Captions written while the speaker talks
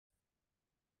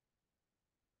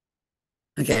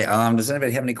Okay, does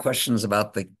anybody have any questions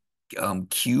about the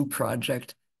Q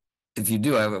project? If you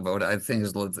do, I have a vote. I think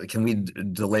is can we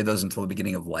delay those until the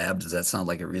beginning of lab? Does that sound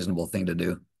like a reasonable thing to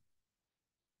do?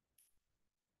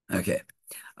 Okay.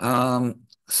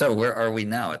 So where are we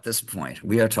now at this point?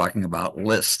 We are talking about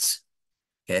lists.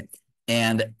 Okay.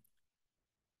 And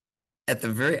at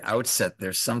the very outset,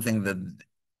 there's something that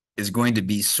is going to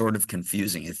be sort of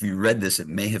confusing. If you read this, it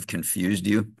may have confused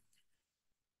you.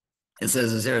 It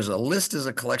says there's a list is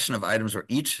a collection of items where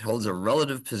each holds a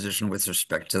relative position with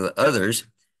respect to the others,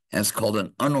 and it's called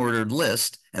an unordered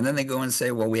list. And then they go and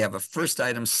say, well, we have a first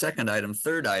item, second item,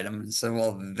 third item. And so,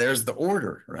 well, there's the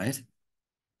order, right?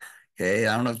 Okay,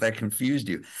 I don't know if that confused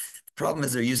you. The problem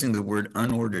is they're using the word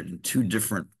unordered in two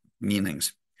different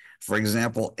meanings. For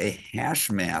example, a hash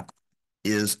map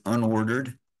is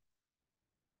unordered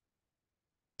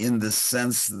in the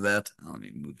sense that, let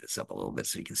me move this up a little bit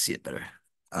so you can see it better.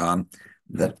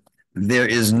 That there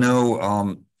is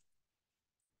no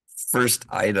first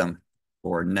item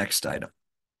or next item.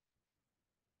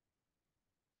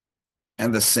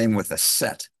 And the same with a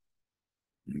set.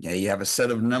 Okay, you have a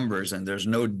set of numbers and there's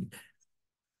nothing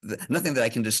that I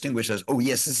can distinguish as, oh,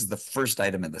 yes, this is the first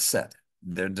item in the set.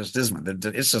 There just isn't.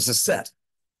 It's just a set.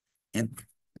 And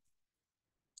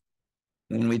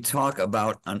when we talk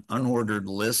about an unordered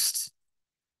list,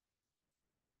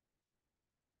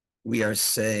 we are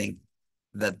saying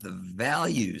that the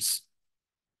values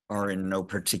are in no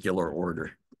particular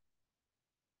order.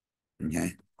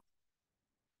 Okay.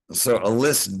 So a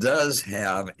list does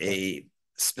have a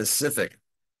specific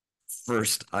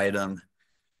first item,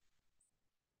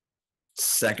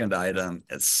 second item,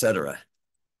 etc.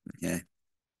 Okay.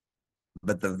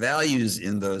 But the values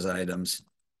in those items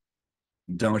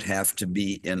don't have to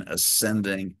be in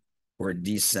ascending or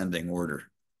descending order.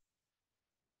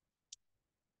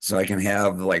 So I can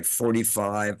have like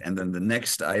 45, and then the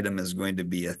next item is going to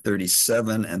be a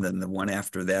 37, and then the one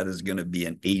after that is going to be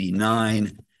an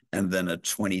 89, and then a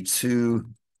 22,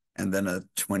 and then a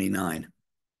 29.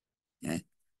 Okay.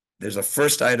 There's a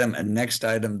first item, a next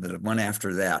item, the one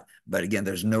after that. But again,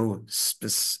 there's no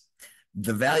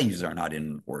the values are not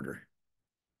in order.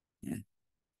 Yeah.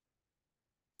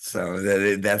 So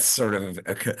that's sort of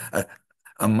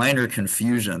a minor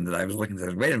confusion that I was looking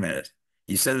at. Wait a minute.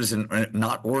 You said it's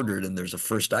not ordered and there's a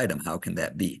first item. How can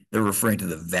that be? They're referring to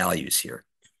the values here.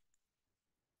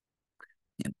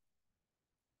 Yeah.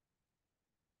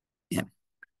 Yeah.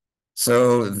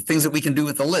 So the things that we can do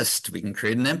with the list, we can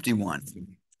create an empty one.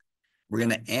 We're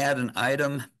going to add an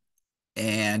item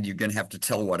and you're going to have to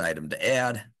tell what item to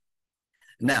add.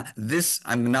 Now, this,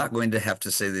 I'm not going to have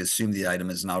to say they assume the item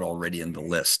is not already in the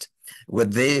list.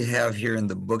 What they have here in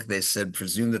the book, they said,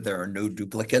 presume that there are no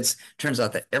duplicates. Turns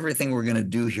out that everything we're going to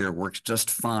do here works just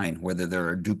fine, whether there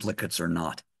are duplicates or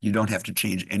not. You don't have to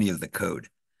change any of the code.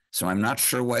 So I'm not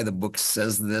sure why the book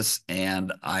says this,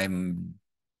 and I'm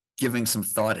giving some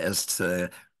thought as to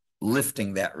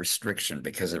lifting that restriction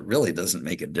because it really doesn't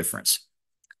make a difference.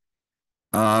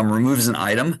 Removes an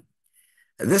item.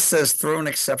 This says throw an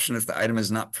exception if the item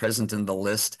is not present in the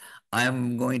list.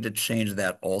 I'm going to change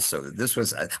that also.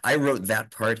 I wrote that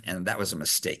part and that was a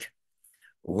mistake.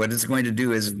 What it's going to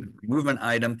do is remove an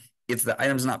item. If the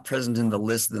item's not present in the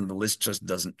list, then the list just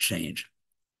doesn't change.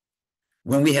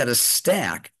 When we had a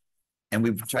stack and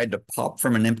we tried to pop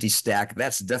from an empty stack,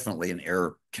 that's definitely an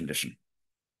error condition.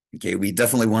 Okay, we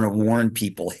definitely want to warn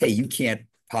people, hey, you can't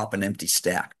pop an empty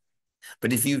stack.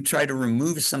 But if you try to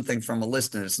remove something from a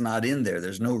list and it's not in there,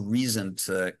 there's no reason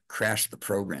to crash the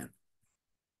program.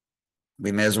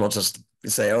 We may as well just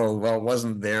say, oh, well, it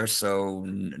wasn't there, so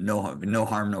no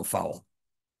harm, no foul.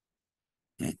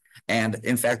 Okay. And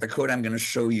in fact, the code I'm going to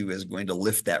show you is going to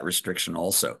lift that restriction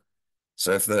also.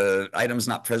 So if the item's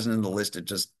not present in the list, it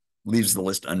just leaves the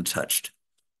list untouched.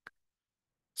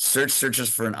 Search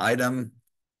searches for an item,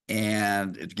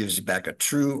 and it gives you back a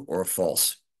true or a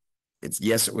false. It's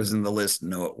yes, it was in the list.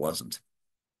 No, it wasn't.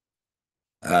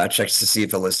 Checks to see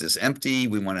if the list is empty.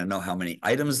 We want to know how many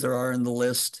items there are in the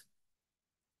list.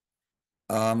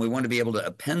 We want to be able to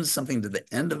append something to the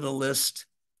end of the list.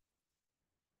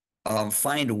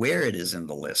 Find where it is in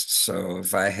the list. So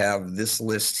if I have this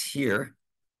list here,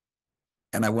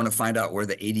 and I want to find out where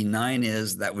the 89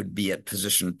 is, that would be at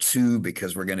position 2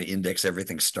 because we're going to index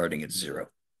everything starting at 0.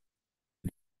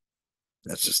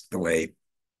 That's just the way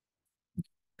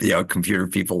computer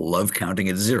people love counting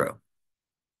at 0.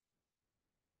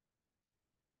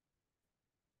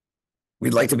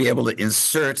 We'd like to be able to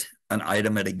insert an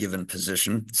item at a given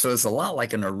position. So it's a lot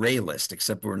like an array list,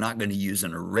 except we're not going to use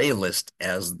an array list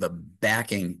as the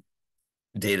backing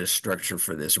data structure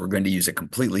for this. We're going to use a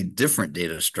completely different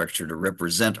data structure to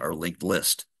represent our linked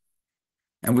list.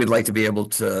 And we'd like to be able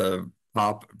to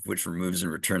pop, which removes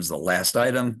and returns the last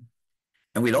item.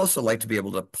 And we'd also like to be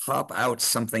able to pop out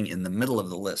something in the middle of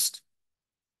the list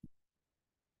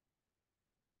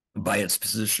by its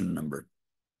position number.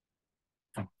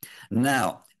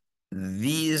 Now,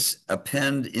 these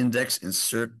append, index,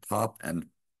 insert, pop, and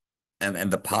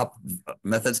the pop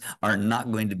methods are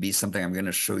not going to be something I'm going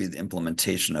to show you the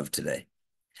implementation of today,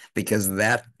 because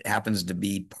that happens to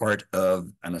be part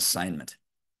of an assignment.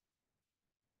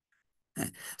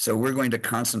 So we're going to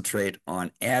concentrate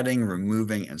on adding,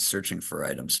 removing, and searching for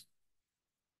items.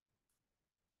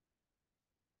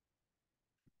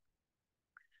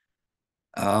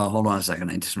 Hold on a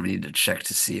second. I just need to check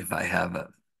to see if I have a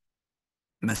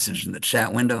message in the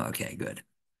chat window. Okay, good.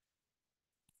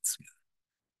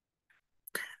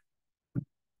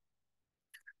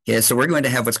 Yeah, so we're going to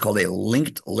have what's called a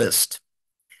linked list.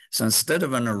 So instead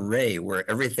of an array where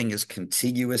everything is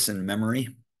contiguous in memory,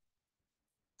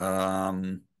 do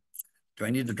I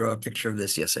need to draw a picture of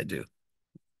this? Yes, I do.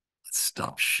 Let's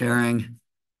stop sharing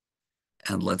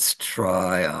and let's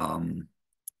try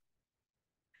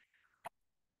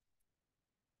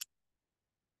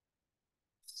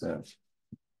so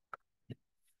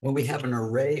when we have an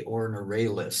array or an array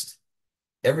list,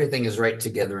 everything is right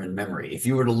together in memory. If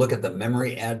you were to look at the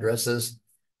memory addresses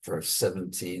for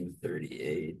 17,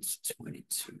 38,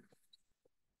 22,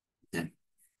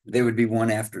 they would be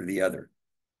one after the other.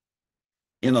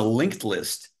 In a linked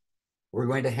list, we're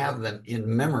going to have them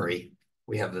in memory.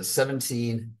 We have the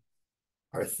 17,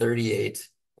 our 38,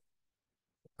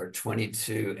 our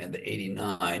 22, and the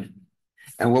 89.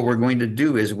 And what we're going to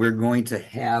do is we're going to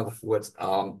have what's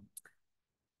a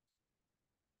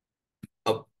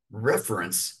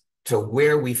reference to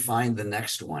where we find the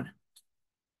next one.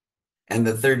 And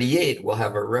the 38 will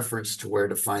have a reference to where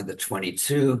to find the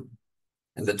 22.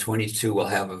 And the 22 will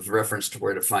have a reference to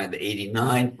where to find the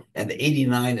 89. And the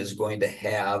 89 is going to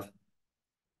have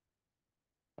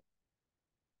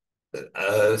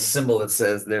a symbol that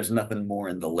says there's nothing more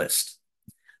in the list.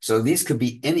 So these could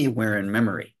be anywhere in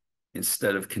memory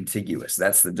instead of contiguous.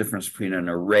 That's the difference between an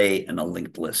array and a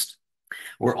linked list.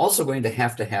 We're also going to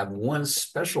have one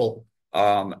special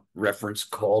reference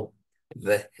called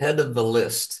the head of the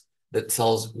list that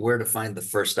tells where to find the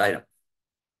first item.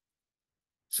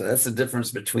 So that's the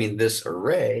difference between this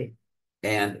array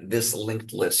and this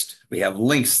linked list. We have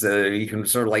links that you can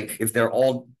sort of like, if they're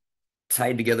all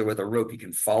tied together with a rope, you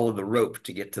can follow the rope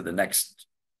to get to the next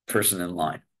person in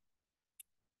line.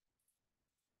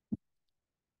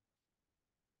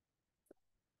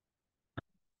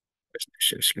 There's my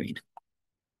show screen.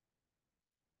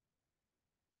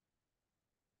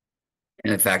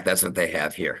 And in fact, that's what they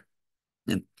have here.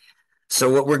 And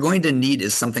so what we're going to need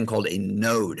is something called a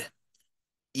node.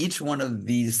 Each one of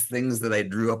these things that I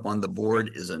drew up on the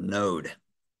board is a node,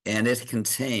 and it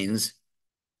contains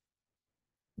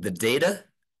the data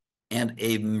and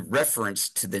a reference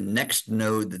to the next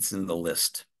node that's in the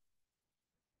list.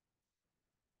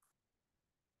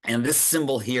 And this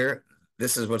symbol here,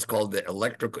 this is what's called the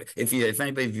electrical. If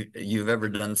anybody you've ever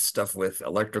done stuff with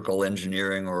electrical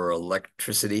engineering or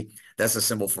electricity, that's a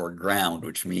symbol for ground,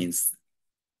 which means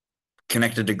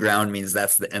connected to ground means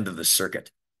that's the end of the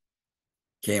circuit.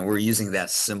 Okay, and we're using that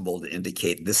symbol to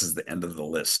indicate this is the end of the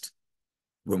list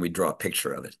when we draw a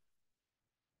picture of it.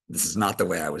 This is not the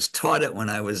way I was taught it when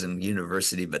I was in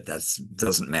university, but that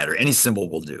doesn't matter. Any symbol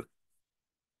will do.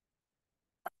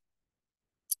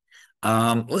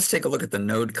 Let's take a look at the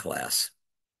node class.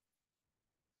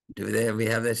 We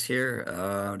have this here?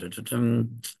 Oh,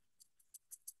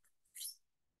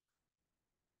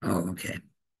 okay.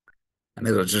 I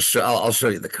may as well just I'll show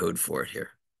you the code for it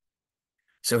here.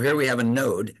 So here we have a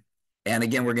node, and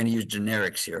again, we're going to use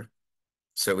generics here.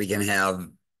 So we can have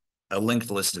a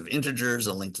linked list of integers,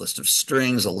 a linked list of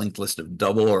strings, a linked list of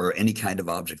double, or any kind of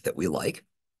object that we like.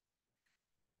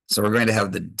 So we're going to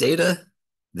have the data,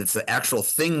 that's the actual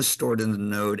thing stored in the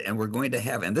node, and we're going to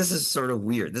have, and this is sort of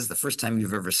weird. This is the first time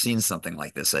you've ever seen something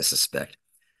like this, I suspect.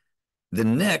 The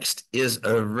next is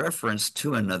a reference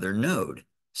to another node.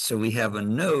 So we have a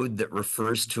node that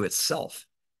refers to itself.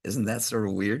 Isn't that sort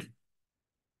of weird?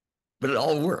 But it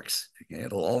all works. Okay?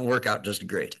 It'll all work out just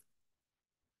great.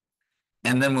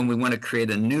 And then when we want to create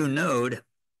a new node,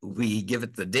 we give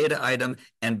it the data item.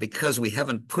 And because we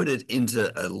haven't put it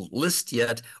into a list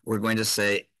yet, we're going to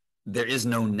say there is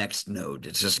no next node.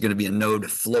 It's just going to be a node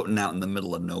floating out in the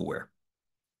middle of nowhere.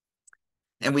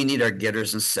 And we need our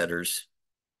getters and setters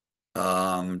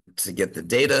to get the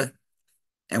data.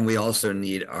 And we also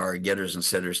need our getters and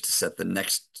setters to set the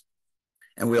next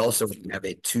And we also have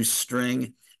a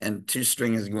toString, and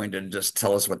toString is going to just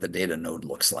tell us what the data node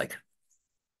looks like.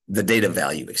 The data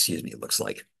value, excuse me, looks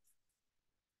like.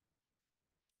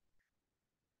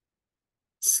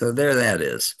 So there that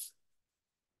is.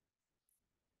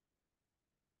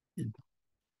 This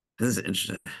is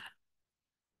interesting.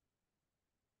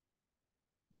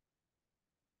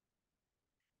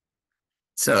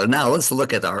 So now let's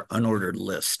look at our unordered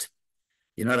list.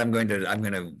 You know what I'm going to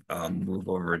move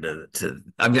over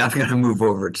I'm going to move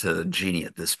over to Genie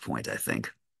at this point, I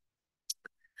think.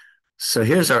 So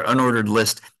here's our unordered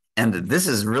list. And this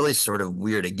is really sort of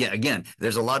weird. Again,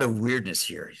 there's a lot of weirdness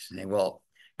here. Well,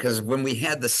 because when we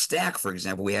had the stack, for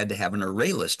example, we had to have an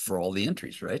array list for all the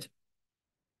entries, right?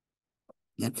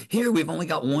 And here we've only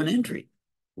got one entry,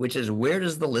 which is where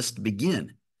does the list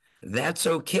begin? That's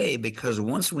okay, because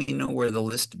once we know where the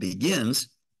list begins,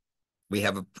 we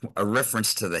have a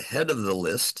reference to the head of the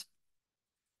list.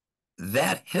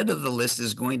 That head of the list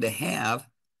is going to have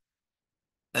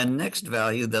a next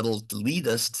value that'll lead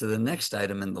us to the next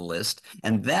item in the list.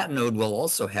 And that node will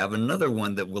also have another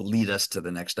one that will lead us to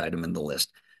the next item in the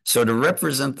list. So to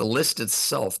represent the list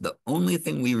itself, the only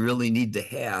thing we really need to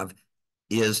have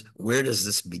is where does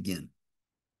this begin?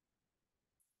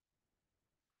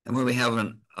 And when we have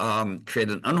create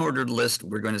an unordered list,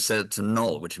 we're going to set it to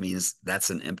null, which means that's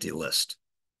an empty list.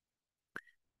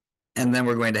 And then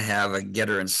we're going to have a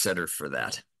getter and setter for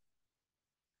that.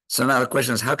 So now the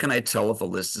question is, how can I tell if a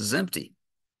list is empty?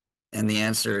 And the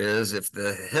answer is, if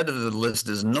the head of the list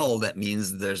is null, that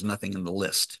means there's nothing in the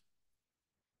list.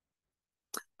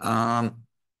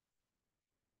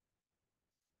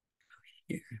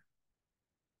 Here.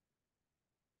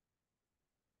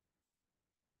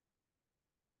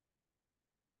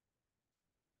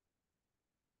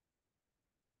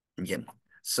 Again,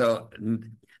 so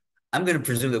I'm going to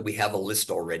presume that we have a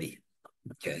list already.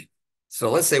 Okay.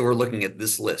 So let's say we're looking at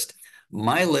this list.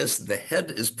 My list, the head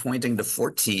is pointing to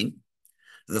 14.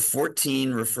 The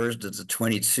 14 refers to the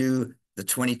 22. The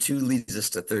 22 leads us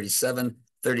to 37.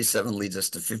 37 leads us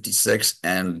to 56.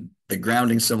 And the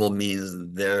grounding symbol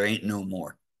means there ain't no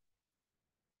more.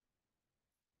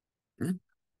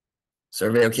 So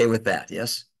everybody okay with that?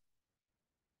 Yes?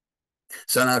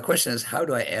 So now the question is, how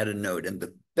do I add a node? And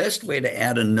the best way to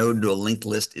add a node to a linked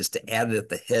list is to add it at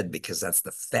the head, because that's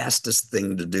the fastest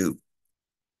thing to do.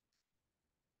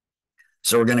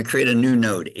 So we're going to create a new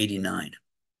node, 89.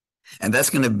 And that's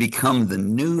going to become the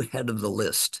new head of the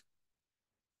list.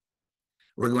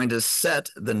 We're going to set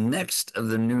the next of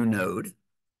the new node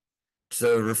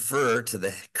to refer to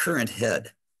the current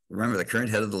head. Remember, the current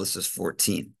head of the list is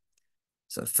 14.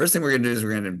 So the first thing we're going to do is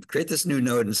we're going to create this new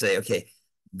node and say, okay,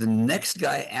 the next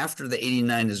guy after the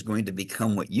 89 is going to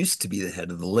become what used to be the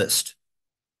head of the list.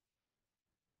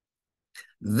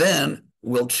 Then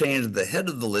we'll change the head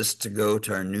of the list to go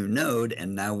to our new node,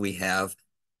 and now we have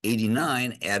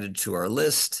 89 added to our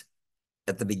list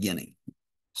at the beginning.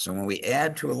 So when we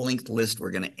add to a linked list,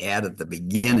 we're going to add at the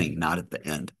beginning, not at the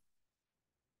end.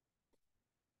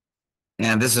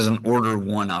 And this is an order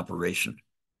one operation.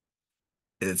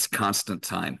 It's constant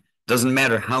time. Doesn't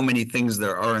matter how many things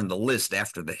there are in the list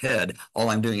after the head. All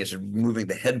I'm doing is moving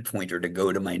the head pointer to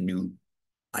go to my new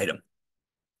item.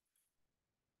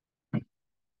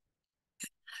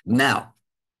 Now,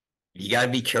 you got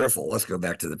to be careful. Let's go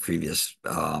back to the previous.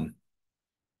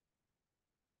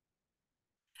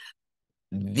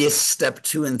 This step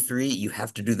 2 and 3, you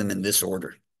have to do them in this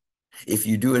order. If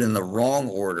you do it in the wrong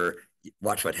order,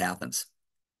 watch what happens.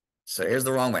 So here's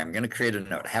the wrong way. I'm going to create a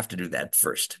node. I have to do that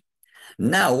first.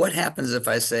 Now, what happens if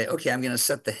I say, okay, I'm going to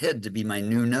set the head to be my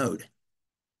new node?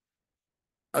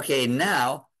 Okay,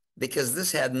 now, because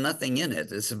this had nothing in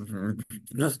it,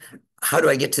 how do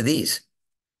I get to these?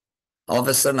 All of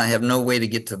a sudden, I have no way to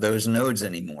get to those nodes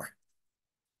anymore.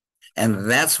 And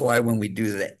that's why when we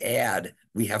do the add,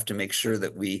 we have to make sure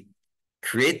that we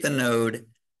create the node,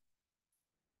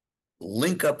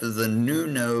 link up the new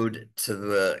node to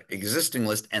the existing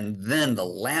list, and then the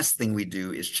last thing we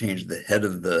do is change the head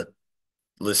of the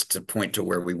list to point to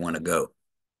where we want to go.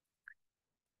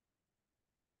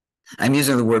 I'm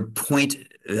using the word point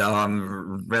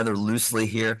rather loosely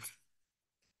here.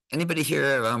 Anybody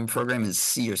here program in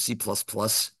C or C++?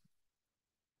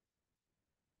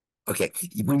 Okay,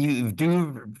 when you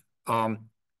do,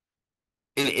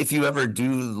 if you ever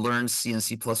do learn C and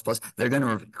C++, they're going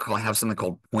to have something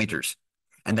called pointers.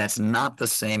 And that's not the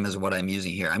same as what I'm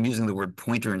using here. I'm using the word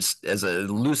pointer as a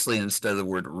loosely instead of the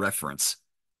word reference.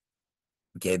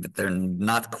 Okay, but they're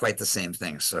not quite the same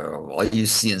thing. So I'll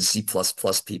use C and C++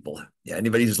 people. Yeah,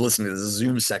 anybody who's listening to the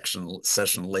Zoom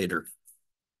session later.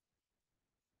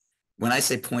 When I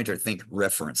say pointer, think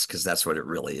reference, because that's what it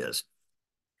really is.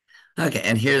 Okay,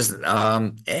 and here's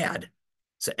add.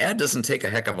 So add doesn't take a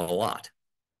heck of a lot.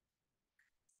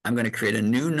 I'm going to create a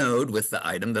new node with the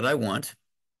item that I want,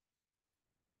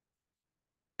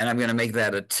 and I'm going to make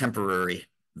that a temporary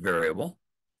variable.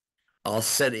 I'll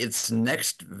set its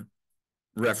next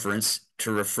reference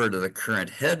to refer to the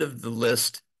current head of the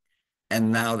list,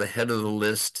 and now the head of the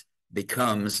list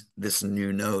becomes this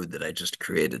new node that I just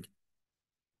created.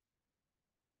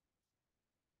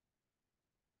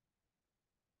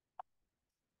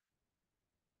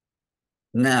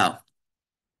 Now,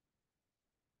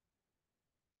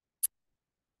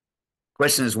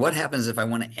 question is, what happens if I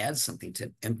want to add something to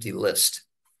an empty list?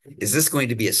 Is this going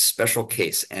to be a special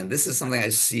case? And this is something I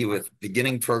see with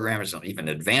beginning programmers or even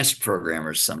advanced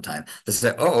programmers sometimes. They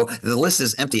say, oh, the list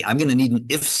is empty. I'm going to need an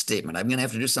if statement. I'm going to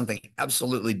have to do something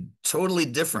absolutely totally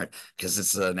different because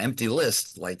it's an empty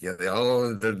list. Like,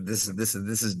 oh, this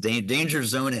is danger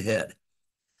zone ahead.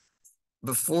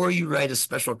 Before you write a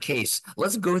special case,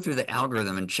 let's go through the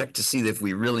algorithm and check to see if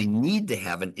we really need to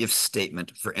have an if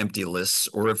statement for empty lists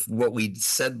or if what we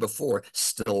said before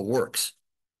still works.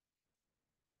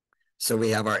 So we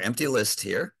have our empty list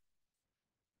here.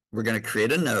 We're going to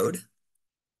create a node.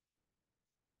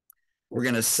 We're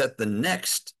going to set the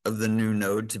next of the new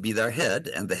node to be their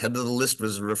head, and the head of the list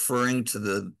was referring to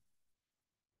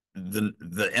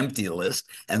the empty list,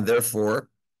 and therefore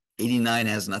 89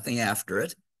 has nothing after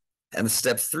it. And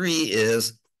step 3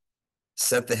 is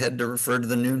set the head to refer to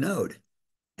the new node.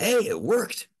 Hey, it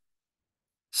worked.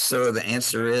 So the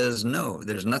answer is no,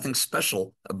 there's nothing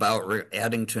special about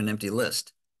adding to an empty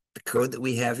list. The code that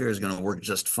we have here is going to work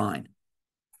just fine.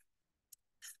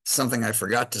 Something I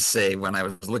forgot to say when I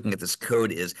was looking at this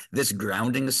code is this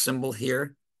grounding symbol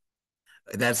here.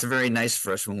 That's very nice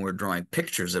for us when we're drawing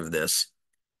pictures of this.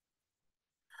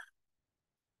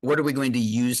 What are we going to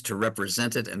use to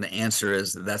represent it? And the answer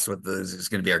is that's what is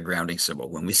going to be our grounding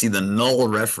symbol. When we see the null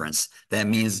reference, that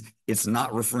means it's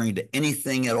not referring to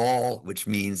anything at all, which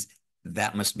means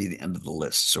that must be the end of the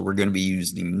list. So we're going to be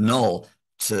using null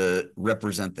to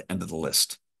represent the end of the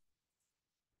list.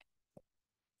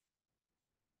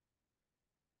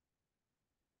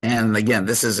 And again,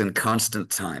 this is in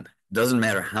constant time. Doesn't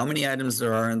matter how many items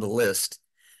there are in the list.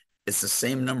 It's the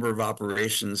same number of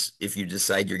operations if you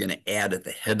decide you're going to add at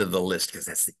the head of the list, because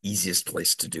that's the easiest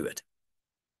place to do it.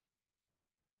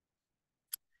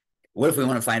 What if we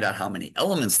want to find out how many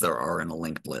elements there are in a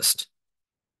linked list?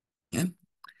 Okay.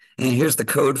 And here's the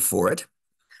code for it.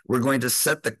 We're going to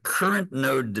set the current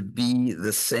node to be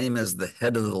the same as the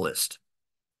head of the list.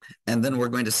 And then we're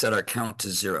going to set our count to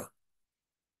 0.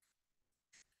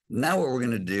 Now what we're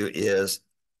going to do is,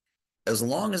 as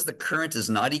long as the current is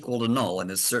not equal to null,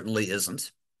 and it certainly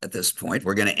isn't at this point,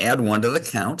 we're going to add 1 to the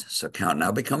count. So count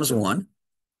now becomes 1.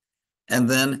 And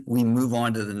then we move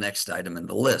on to the next item in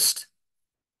the list.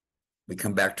 We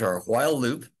come back to our while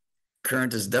loop.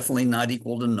 Current is definitely not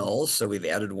equal to null, so we've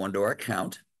added 1 to our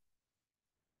count.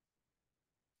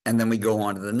 And then we go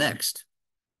on to the next.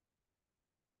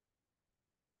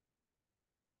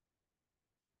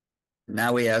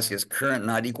 Now we ask, is current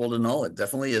not equal to null? It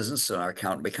definitely isn't, so our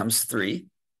count becomes 3.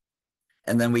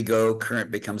 And then we go,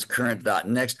 current becomes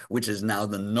current.next, which is now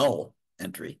the null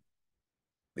entry.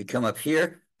 We come up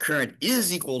here, current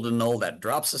is equal to null. That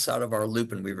drops us out of our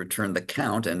loop, and we return the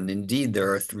count. And indeed,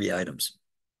 there are 3 items.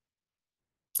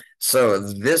 So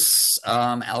this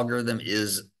algorithm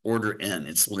is order n.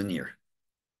 It's linear.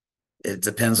 It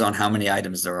depends on how many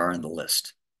items there are in the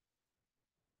list.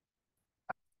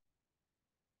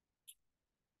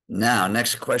 Now,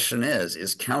 next question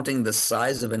is counting the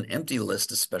size of an empty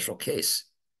list a special case?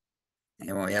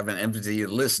 And when we have an empty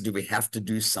list, do we have to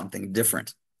do something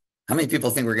different? How many people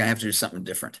think we're going to have to do something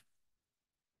different?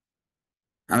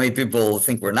 How many people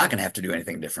think we're not going to have to do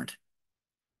anything different?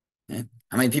 Okay.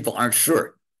 How many people aren't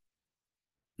sure?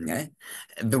 Okay.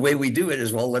 The way we do it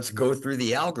is, well, let's go through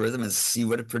the algorithm and see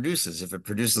what it produces. If it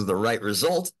produces the right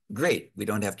result, great. We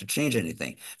don't have to change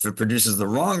anything. If it produces the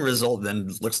wrong result, then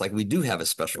it looks like we do have a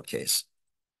special case.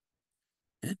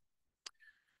 Okay,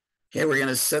 we're going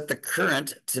to set the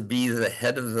current to be the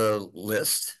head of the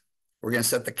list. We're going to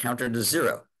set the counter to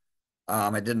 0.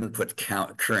 I didn't put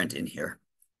current in here.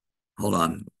 Hold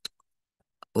on.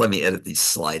 Let me edit these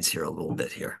slides here a little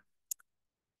bit here.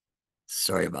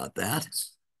 Sorry about that.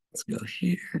 Let's go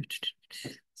here.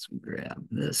 Let's grab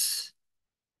this.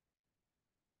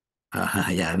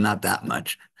 Yeah, not that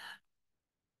much.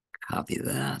 Copy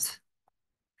that.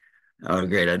 Oh,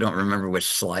 great. I don't remember which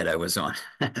slide I was on.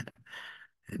 I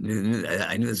knew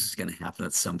this was going to happen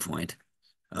at some point.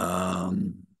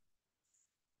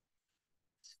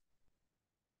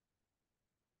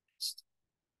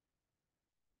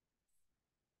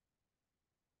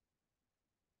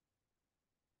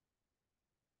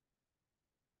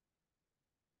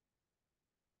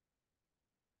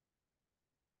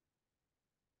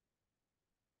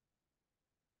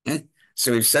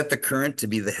 So we've set the current to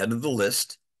be the head of the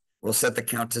list. We'll set the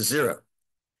count to 0.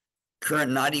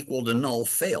 Current not equal to null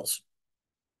fails.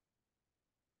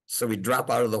 So we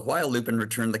drop out of the while loop and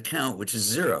return the count, which is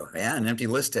 0. Yeah, an empty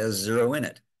list has 0 in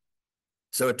it.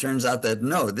 So it turns out that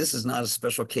no, this is not a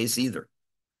special case either.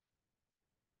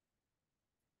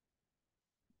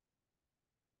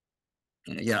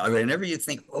 You know, whenever you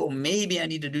think, oh, maybe I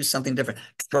need to do something different,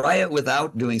 try it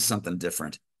without doing something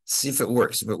different. See if it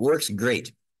works. If it works,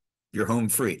 great. You're home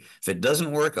free. If it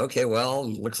doesn't work, okay, well,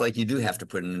 looks like you do have to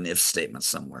put in an if statement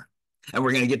somewhere. And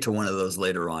we're going to get to one of those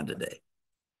later on today.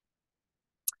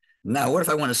 Now, what if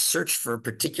I want to search for a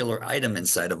particular item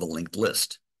inside of a linked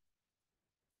list?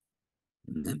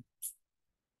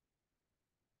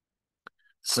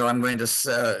 So I'm going to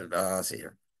see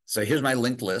here. So here's my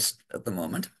linked list at the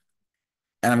moment.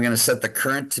 And I'm going to set the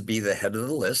current to be the head of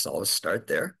the list. I'll just start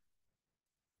there.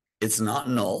 It's not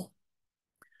null.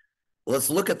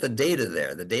 Let's look at the data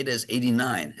there. The data is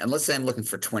 89. And let's say I'm looking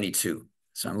for 22.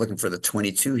 So I'm looking for the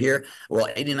 22 here. Well,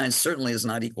 89 certainly is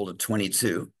not equal to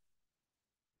 22.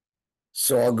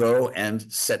 So I'll go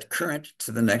and set current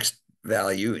to the next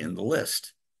value in the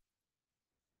list.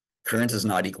 Current is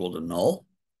not equal to null.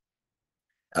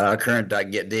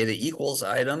 Current.getData equals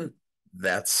item.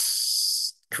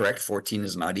 That's correct. 14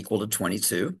 is not equal to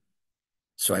 22.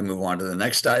 So I move on to the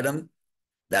next item.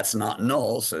 That's not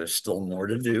null, so there's still more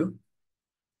to do.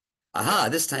 Aha,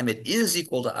 this time it is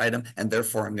equal to item, and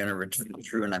therefore I'm going to return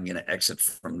true, and I'm going to exit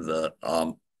from the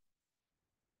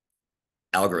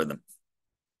algorithm.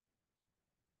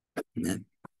 Yeah.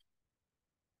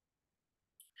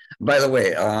 By the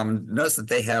way, notice that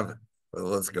they have, well,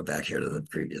 let's go back here to the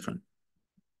previous one.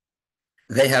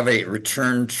 They have a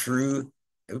return true.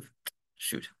 Oops,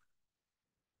 shoot.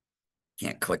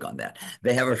 Can't click on that.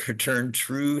 They have a return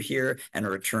true here and a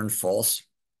return false.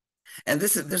 And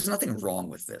there's nothing wrong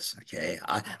with this, okay?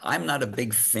 I'm not a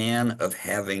big fan of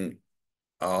having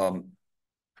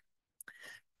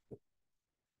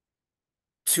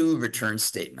two return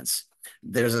statements.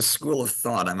 There's a school of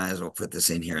thought, I might as well put this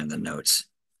in here in the notes.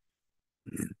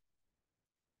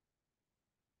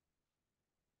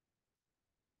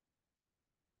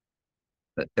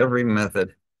 That every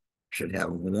method should have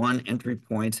one entry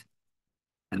point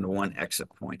and one exit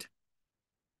point.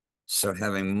 So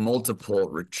having multiple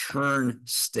return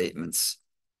statements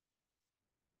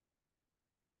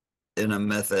in a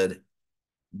method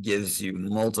gives you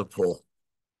multiple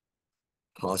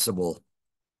possible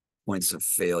points of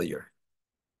failure.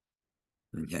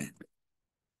 Okay.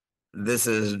 This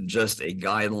is just a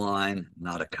guideline,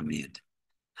 not a command.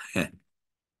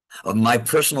 My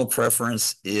personal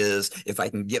preference is if I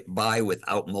can get by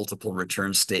without multiple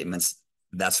return statements,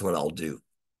 that's what I'll do.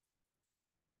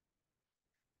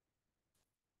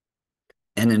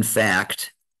 And in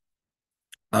fact,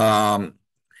 by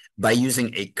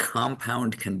using a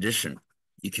compound condition,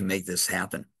 you can make this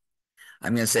happen.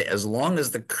 I'm going to say as long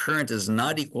as the current is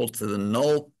not equal to the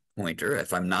null pointer,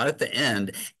 if I'm not at the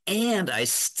end, and I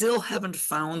still haven't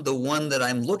found the one that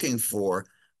I'm looking for,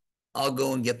 I'll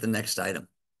go and get the next item.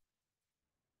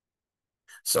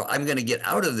 So I'm going to get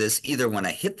out of this either when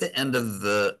I hit the end of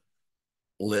the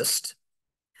list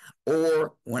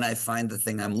or when I find the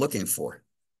thing I'm looking for.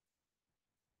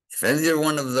 If either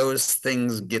one of those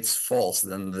things gets false,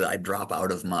 then I drop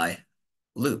out of my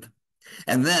loop.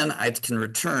 And then I can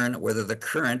return whether the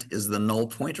current is the null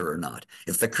pointer or not.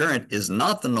 If the current is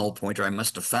not the null pointer, I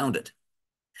must have found it.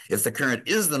 If the current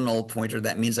is the null pointer,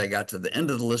 that means I got to the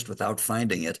end of the list without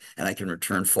finding it, and I can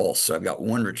return false. So I've got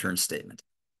one return statement.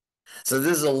 So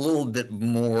this is a little bit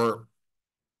more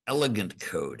elegant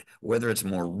code. Whether it's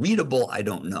more readable, I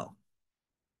don't know.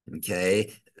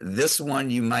 Okay, this one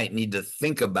you might need to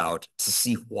think about to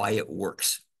see why it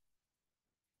works.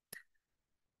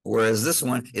 Whereas this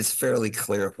one, it's fairly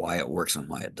clear why it works and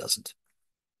why it doesn't.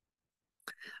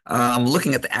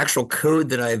 Looking at the actual code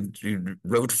that I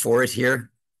wrote for it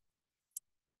here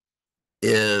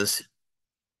is,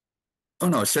 oh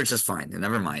no, search is fine.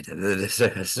 Never mind.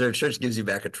 Search gives you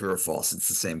back a true or false. It's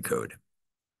the same code.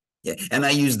 Yeah, and I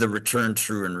use the return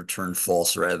true and return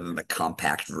false rather than the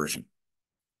compact version.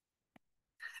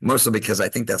 Mostly because I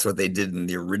think that's what they did in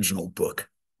the original book.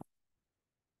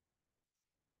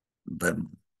 But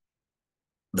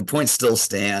the point still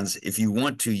stands. If you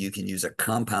want to, you can use a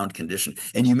compound condition.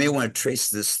 And you may want to trace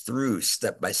this through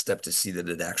step by step to see that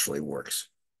it actually works.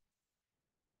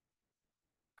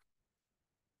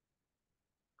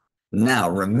 Now,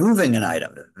 removing an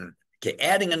item. Okay,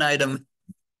 adding an item,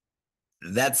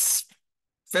 that's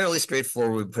fairly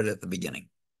straightforward. We put it at the beginning.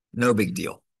 No big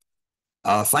deal.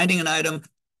 Finding an item,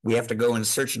 we have to go and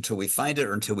search until we find it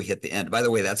or until we hit the end. By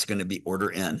the way, that's going to be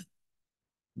order n.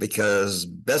 because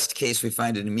best case, we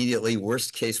find it immediately.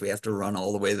 Worst case, we have to run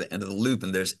all the way to the end of the loop,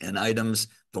 and there's n items.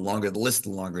 The longer the list,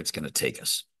 the longer it's going to take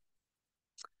us.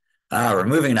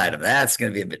 Removing an item, that's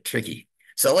going to be a bit tricky.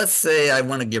 So let's say I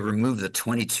want to remove the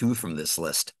 22 from this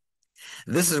list.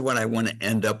 This is what I want to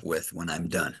end up with when I'm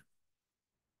done.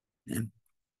 Yeah.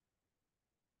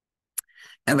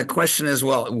 And the question is,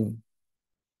 well,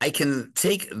 I can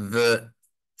take the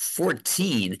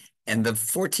 14, and the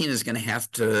 14 is going to have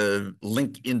to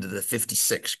link into the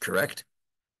 56, correct?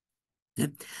 Yeah.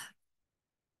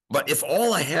 But if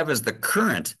all I have is the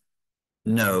current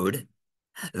node,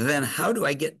 then how do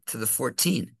I get to the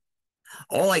 14?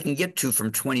 All I can get to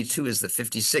from 22 is the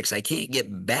 56. I can't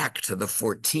get back to the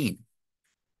 14.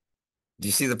 Do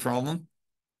you see the problem?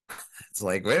 It's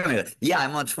like, wait a minute. Yeah,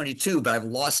 I'm on 22, but I've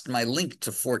lost my link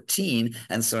to 14.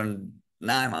 And so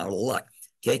now I'm out of luck.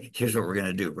 Okay, here's what we're going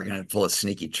to do. We're going to pull a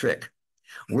sneaky trick.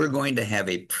 We're going to have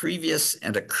a previous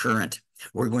and a current.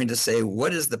 We're going to say,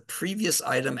 what is the previous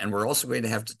item? And we're also going to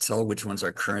have to tell which one's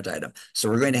our current item. So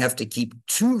we're going to have to keep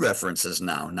two references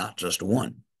now, not just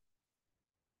one.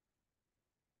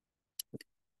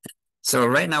 So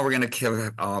right now we're going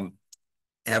to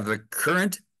have the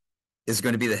current is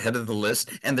going to be the head of the list,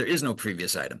 and there is no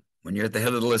previous item. When you're at the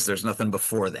head of the list, there's nothing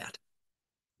before that.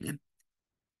 Yeah.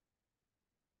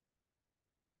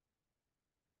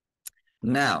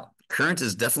 Now, current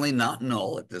is definitely not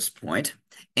null at this point,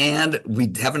 and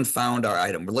we haven't found our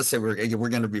item. Let's say we're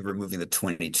going to be removing the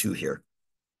 22 here.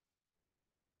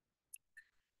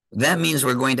 That means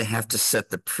we're going to have to set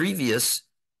the previous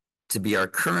to be our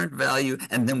current value,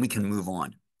 and then we can move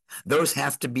on. Those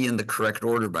have to be in the correct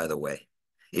order, by the way.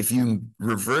 If you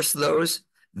reverse those,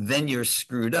 then you're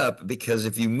screwed up, because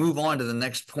if you move on to the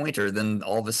next pointer, then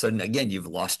all of a sudden, again, you've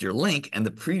lost your link and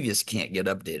the previous can't get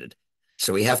updated.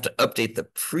 So we have to update the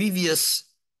previous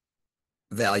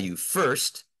value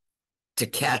first to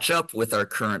catch up with our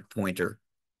current pointer,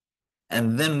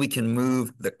 and then we can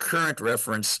move the current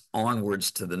reference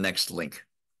onwards to the next link.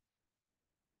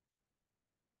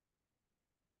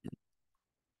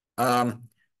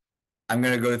 I'm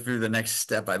going to go through the next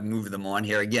step. I've moved them on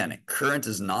here. Again, current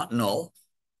is not null.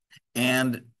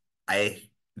 But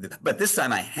this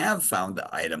time I have found the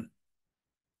item.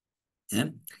 Yeah?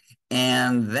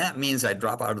 And that means I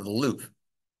drop out of the loop.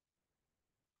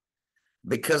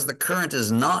 Because the current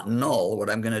is not null, what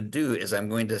I'm going to do is I'm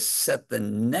going to set the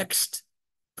next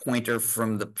pointer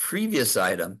from the previous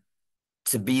item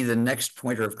to be the next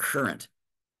pointer of current.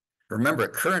 Remember,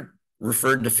 current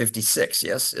referred to 56,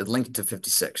 yes? It linked to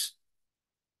 56.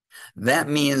 That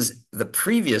means the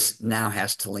previous now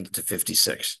has to link to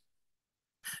 56.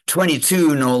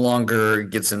 22 no longer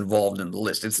gets involved in the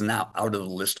list. It's now out of the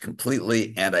list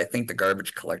completely, and I think the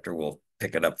garbage collector will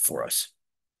pick it up for us.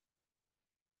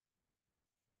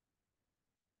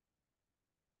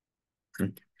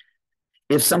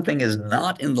 If something is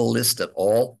not in the list at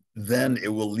all, then it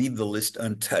will leave the list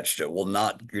untouched. It will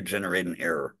not generate an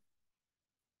error.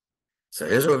 So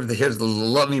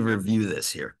let me review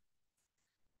this here.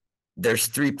 There's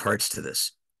three parts to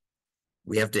this.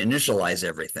 We have to initialize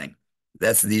everything.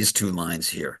 That's these two lines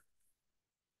here.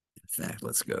 In fact,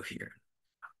 let's go here.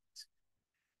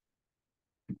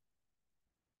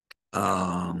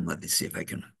 Let me see if I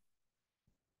can.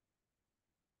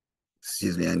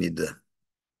 Excuse me, I need to.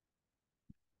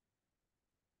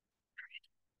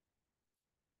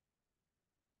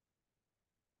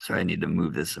 Sorry, I need to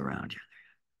move this around here.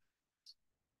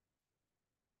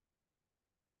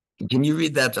 Can you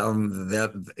read that?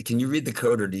 Can you read the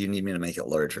code, or do you need me to make it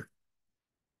larger?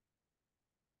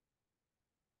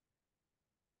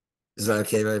 Is that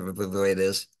okay with the way it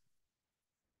is?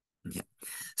 Yeah.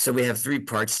 So we have three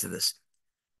parts to this.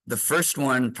 The first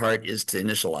part is to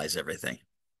initialize everything.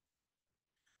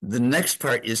 The next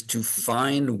part is to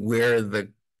find where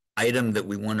the item that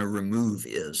we want to remove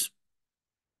is.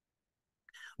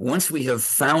 Once we have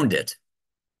found it,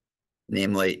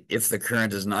 namely, if the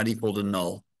current is not equal to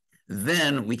null,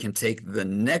 then we can take the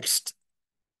next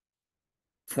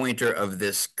pointer of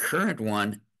this current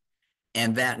one,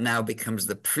 and that now becomes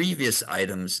the previous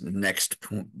item's next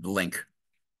link.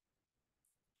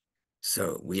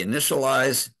 So we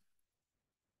initialize,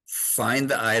 find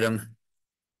the item,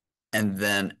 and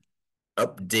then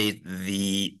update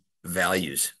the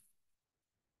values.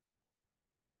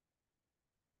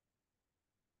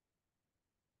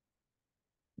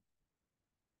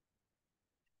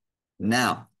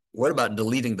 Now, what about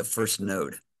deleting the first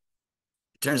node?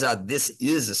 It turns out this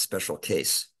is a special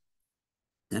case.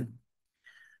 And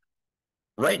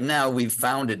right now, we've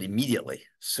found it immediately.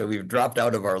 So we've dropped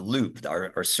out of our loop,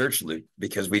 our search loop,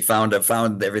 because we found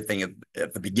everything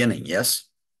at the beginning, yes?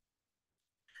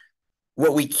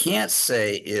 What we can't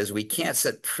say is we can't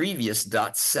set previous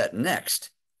dot set next.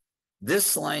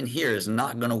 This line here is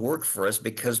not going to work for us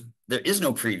because there is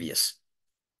no previous.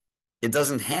 It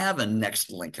doesn't have a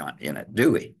next link in it,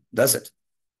 do we? Does it?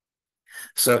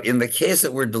 So in the case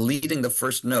that we're deleting the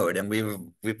first node, and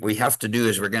we have to do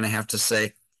is we're going to have to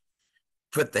say,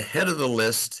 put the head of the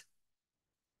list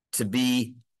to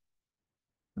be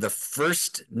the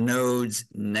first node's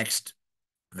next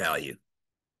value.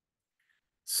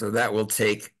 So that will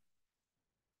take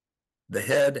the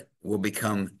head will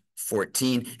become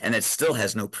 14, and it still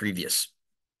has no previous.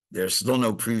 There's still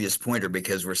no previous pointer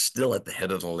because we're still at the head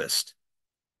of the list.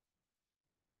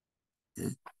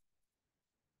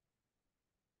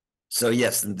 So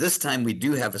yes, this time we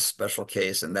do have a special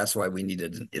case, and that's why we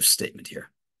needed an if statement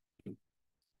here.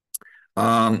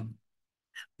 Unlike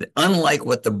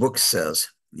what the book says,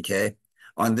 okay,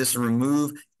 on this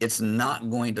remove, it's not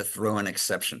going to throw an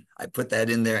exception. I put that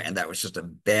in there, and that was just a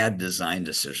bad design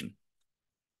decision.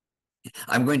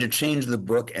 I'm going to change the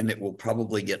book, and it will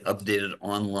probably get updated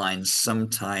online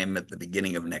sometime at the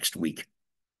beginning of next week.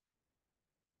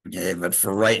 Okay, but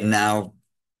for right now,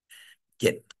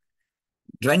 do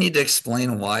I need to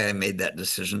explain why I made that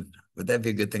decision? Would that be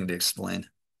a good thing to explain?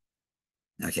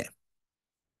 Okay.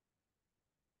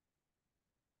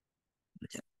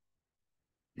 Okay.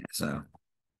 Yeah,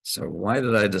 so why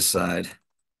did I decide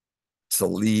to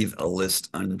leave a list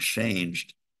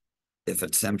unchanged if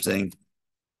attempting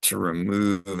to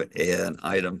remove an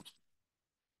item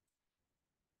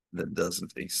that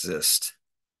doesn't exist?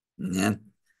 Yeah.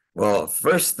 Well,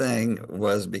 first thing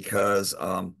was because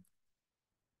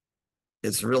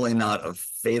it's really not a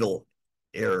fatal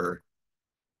error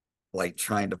like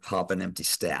trying to pop an empty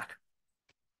stack.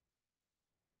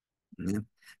 Yeah.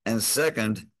 And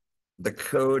second, the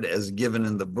code as given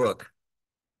in the book,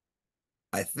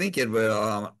 I think it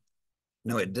would,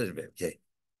 no, it did, okay,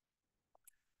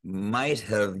 might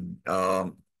have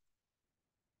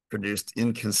produced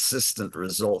inconsistent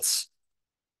results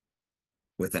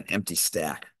with an empty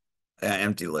stack,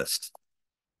 empty list.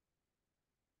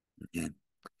 Okay.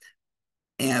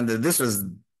 And this was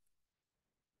the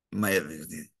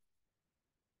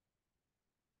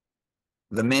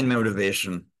main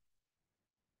motivation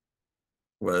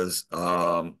was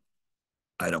item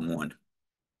 1.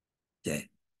 Okay.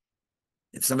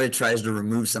 If somebody tries to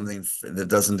remove something that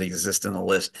doesn't exist in a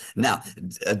list, now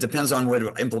it depends on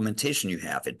what implementation you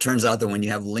have. It turns out that when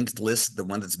you have linked lists, the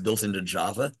one that's built into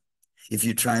Java, if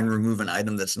you try and remove an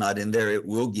item that's not in there, it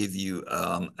will give you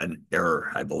an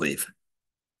error, I believe.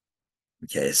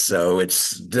 Okay, so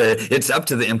it's up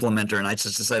to the implementer, and I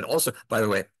just decided also, by the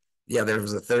way, yeah, there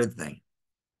was a third thing.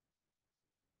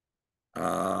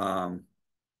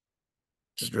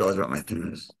 Just realized what my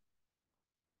thing is.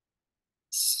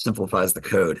 Simplifies the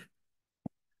code.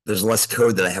 There's less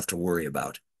code that I have to worry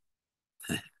about.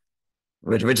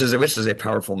 Which is a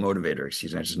powerful motivator.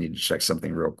 Excuse me, I just need to check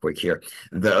something real quick here.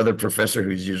 The other professor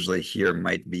who's usually here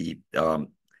might be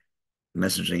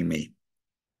messaging me.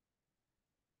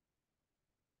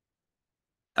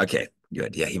 Okay,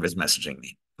 good. Yeah, he was messaging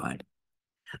me. Fine.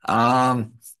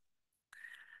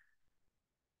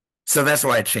 So that's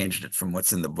why I changed it from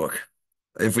what's in the book.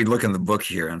 If we look in the book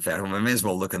here, in fact, I may as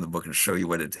well look in the book and show you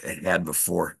what it had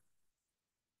before.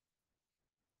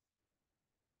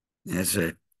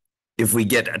 If we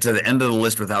get to the end of the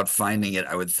list without finding it,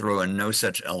 I would throw a no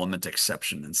such element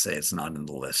exception and say it's not in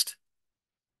the list.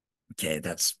 Okay,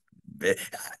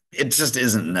 it just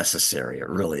isn't necessary. It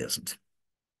really isn't.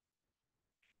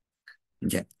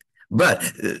 Okay. But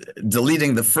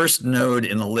deleting the first node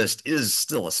in a list is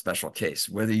still a special case.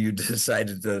 Whether you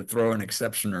decided to throw an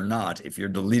exception or not, if you're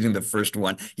deleting the first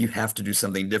one, you have to do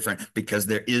something different because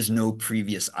there is no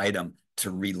previous item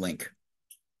to relink.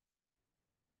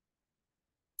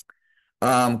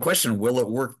 Question, will it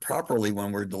work properly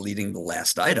when we're deleting the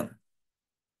last item?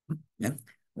 Yeah.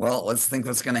 Well, let's think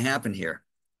what's going to happen here.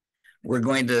 We're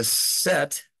going to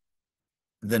set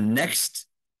the next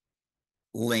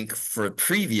link for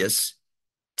previous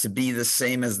to be the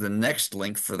same as the next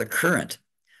link for the current.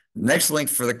 Next link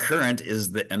for the current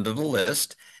is the end of the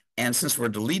list. And since we're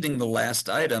deleting the last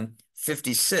item,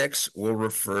 56 will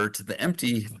refer to the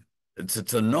empty,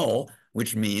 to null,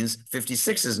 which means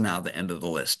 56 is now the end of the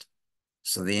list.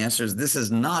 So the answer is this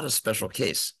is not a special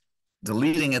case.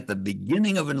 Deleting at the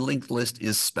beginning of a linked list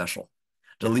is special.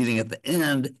 Deleting at the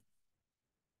end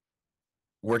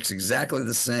works exactly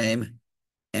the same,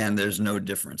 and there's no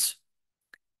difference.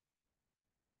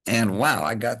 And wow,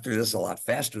 I got through this a lot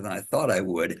faster than I thought I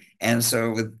would. And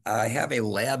so I have a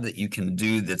lab that you can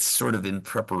do that's sort of in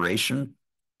preparation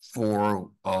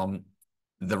for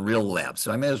the real lab.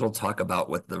 So I may as well talk about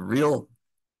what the real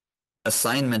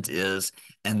assignment is,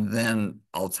 and then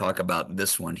I'll talk about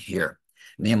this one here.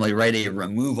 Namely, write a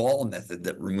removeAll method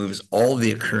that removes all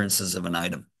the occurrences of an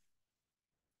item.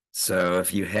 So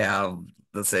if you have,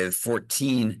 let's say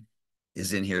 14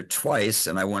 is in here twice,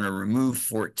 and I want to remove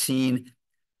 14,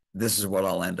 this is what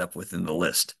I'll end up with in the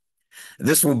list.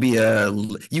 This will be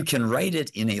you can write it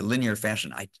in a linear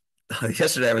fashion.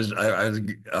 Yesterday I was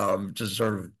just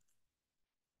sort of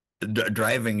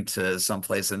driving to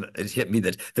someplace, and it hit me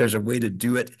that there's a way to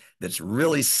do it that's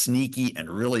really sneaky and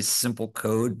really simple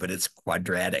code, but it's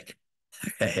quadratic.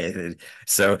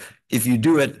 So if you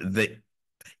do it the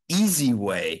easy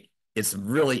way, it's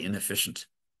really inefficient.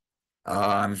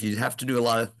 If you have to do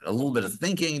a little bit of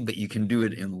thinking, but you can do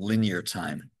it in linear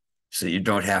time, so you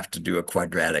don't have to do a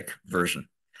quadratic version.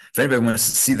 If anybody wants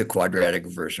to see the quadratic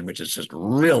version, which is just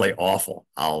really awful,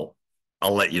 I'll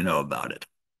let you know about it.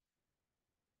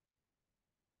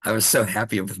 I was so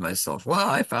happy with myself. Wow,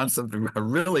 I found a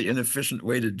really inefficient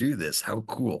way to do this. How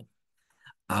cool.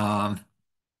 Um,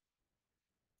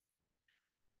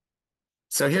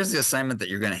 so here's the assignment that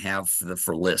you're going to have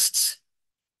for lists,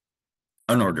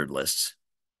 unordered lists.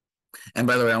 And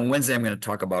by the way, on Wednesday, I'm going to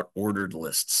talk about ordered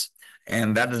lists.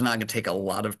 And that is not going to take a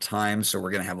lot of time, so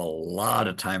we're going to have a lot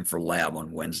of time for lab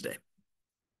on Wednesday.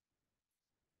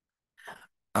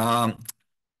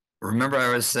 Remember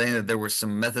I was saying that there were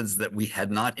some methods that we had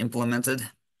not implemented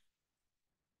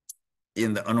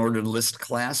in the unordered list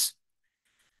class.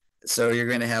 So you're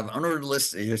going to have unordered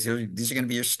lists. These are going to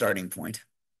be your starting point.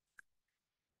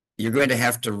 You're going to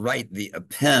have to write the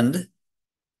append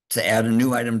to add a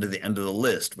new item to the end of the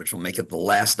list, which will make it the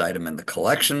last item in the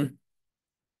collection.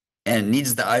 And it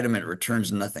needs the item, it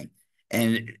returns nothing.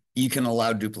 And you can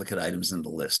allow duplicate items in the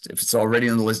list. If it's already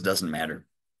in the list, doesn't matter.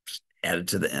 Just add it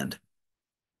to the end.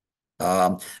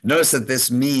 Notice that this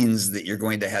means that you're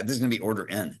going to have, this is going to be order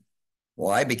n.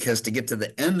 Why? Because to get to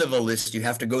the end of a list, you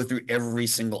have to go through every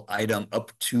single item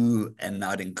up to and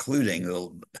not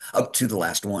including up to the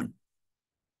last one.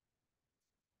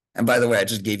 And by the way, I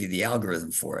just gave you the algorithm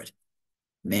for it.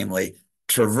 Namely,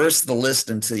 traverse the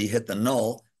list until you hit the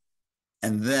null,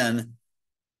 and then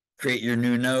create your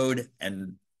new node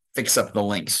and fix up the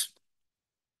links.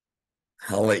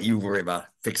 I'll let you worry about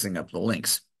fixing up the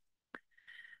links.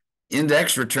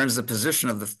 Index returns the position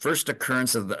of the first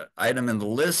occurrence of the item in the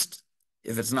list.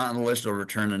 If it's not in the list, it'll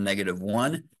return a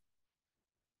 -1.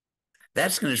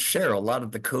 That's going to share a lot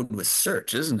of the code with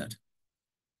search, isn't it?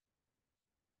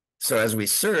 So as we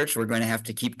search, we're going to have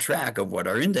to keep track of what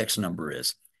our index number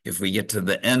is. If we get to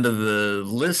the end of the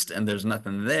list and there's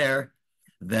nothing there,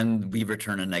 then we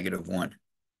return a -1.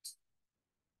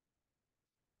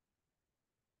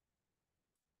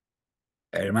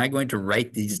 Right, am I going to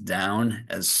write these down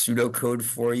as pseudocode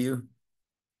for you?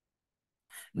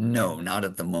 No, not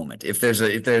at the moment. If there's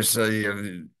a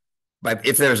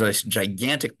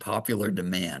gigantic popular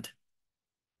demand,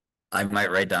 I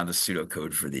might write down the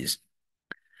pseudocode for these.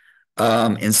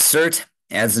 Insert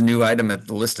adds a new item at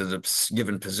the list of the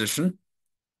given position,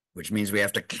 which means we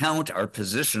have to count our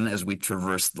position as we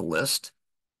traverse the list.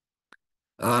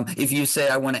 If you say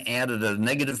I want to add at a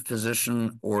negative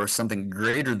position or something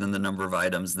greater than the number of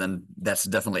items, then that's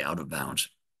definitely out of bounds.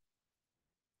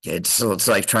 Okay, so it's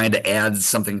like trying to add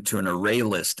something to an array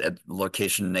list at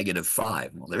location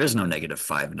 -5. Well, there is no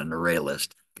 -5 in an array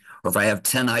list. Or if I have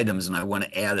 10 items and I want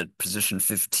to add at position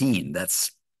 15,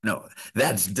 that's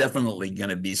definitely going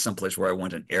to be someplace where I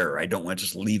want an error. I don't want to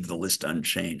just leave the list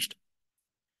unchanged.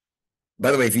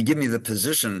 By the way, if you give me the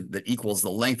position that equals the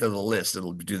length of the list,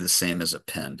 it'll do the same as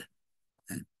append.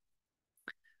 Okay.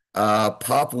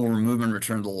 Pop will remove and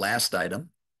return the last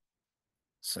item.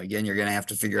 So again, you're going to have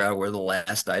to figure out where the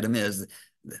last item is.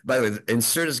 By the way,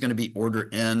 insert is going to be order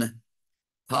n,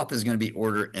 pop is going to be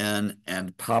order n,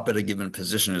 and pop at a given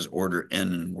position is order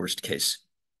n in worst case.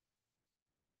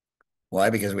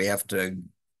 Why? Because we have to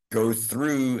go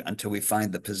through until we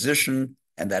find the position,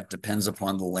 and that depends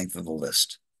upon the length of the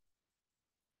list.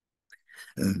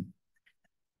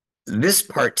 This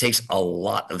part takes a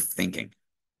lot of thinking,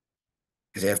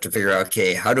 because you have to figure out,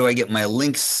 okay, how do I get my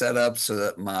links set up so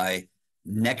that my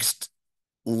next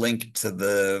link to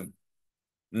the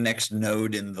next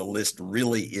node in the list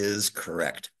really is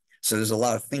correct? So there's a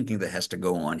lot of thinking that has to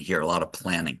go on here, a lot of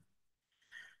planning.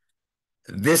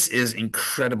 This is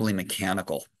incredibly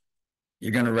mechanical.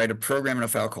 You're going to write a program in a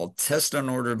file called test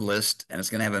unordered list, and it's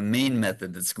going to have a main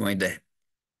method that's going to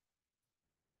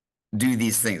do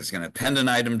these things. It's going to append an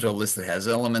item to a list that has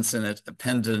elements in it,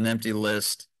 append to an empty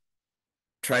list,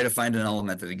 try to find an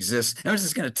element that exists. And it's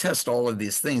just going to test all of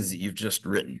these things that you've just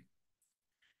written.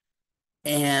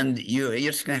 And you're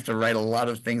just gonna have to write a lot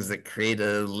of things that create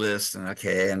a list and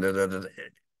okay, and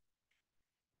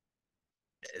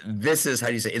this is how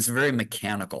do you say it's very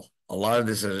mechanical. A lot of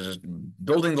this is just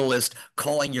building the list,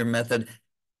 calling your method,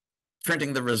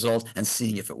 printing the result, and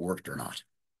seeing if it worked or not.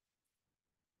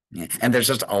 Yeah. And there's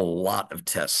just a lot of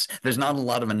tests. There's not a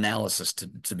lot of analysis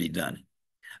to be done.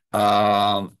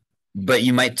 Um, but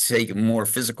you might take more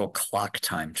physical clock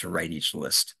time to write each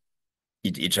list,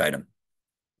 each item.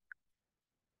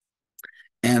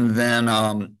 And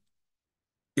then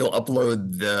you'll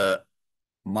upload the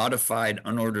modified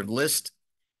unordered list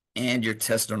and your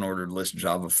test unordered list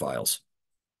Java files.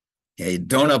 Okay,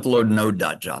 don't upload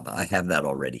node.java. I have that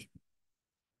already.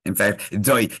 In fact,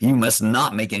 you must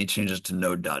not make any changes to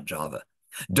node.java.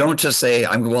 Don't just say,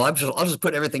 I'll just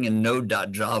put everything in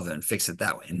node.java and fix it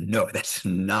that way. No, that's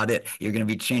not it. You're going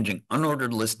to be changing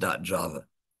unordered list.java.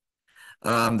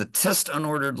 The test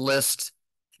unordered list,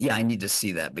 yeah, I need to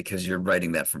see that because you're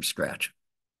writing that from scratch.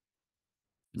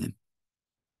 Yeah.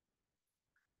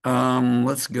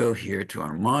 Let's go here to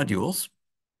our modules.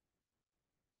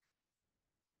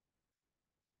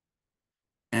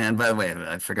 And by the way,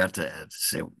 I forgot to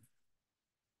say,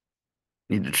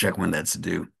 need to check when that's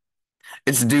due.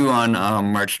 It's due on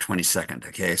March 22nd.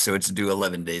 Okay, so it's due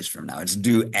 11 days from now. It's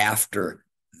due after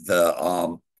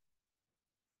the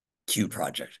Q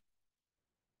project.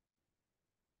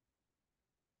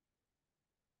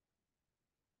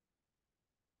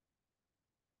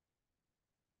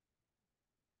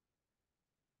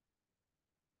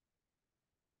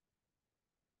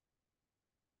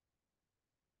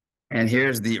 And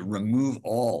here's the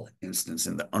removeAll instance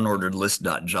in the unordered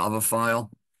list.java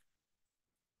file.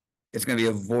 It's going to be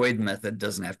a void method,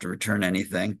 doesn't have to return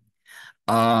anything.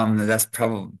 That's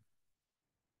probably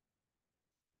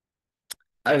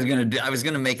I was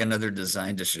gonna make another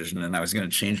design decision and I was gonna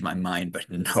change my mind, but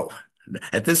no.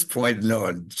 At this point,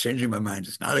 no, changing my mind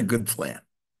is not a good plan.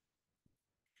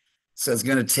 So it's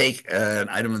going to take an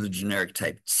item of the generic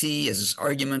type T as its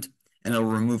argument, and it'll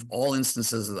remove all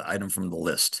instances of the item from the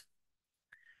list.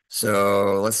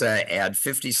 So let's say I add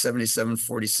 50, 77,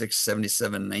 46,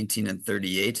 77, 19, and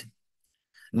 38.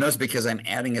 Notice because I'm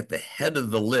adding at the head of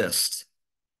the list,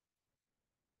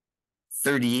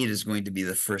 38 is going to be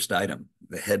the first item.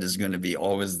 The head is going to be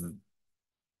always,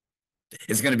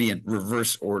 it's going to be in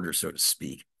reverse order, so to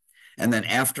speak. And then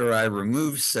after I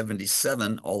remove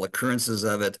 77, all occurrences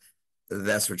of it,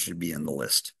 that's what should be in the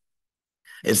list.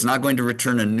 It's not going to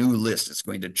return a new list. It's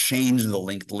going to change the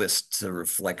linked list to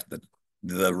reflect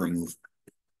the remove.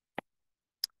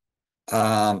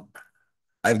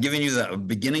 I've given you the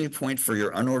beginning point for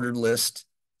your unordered list,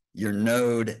 your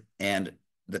node, and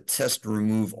the test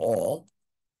remove all.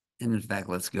 And in fact,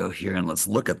 let's go here and let's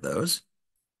look at those.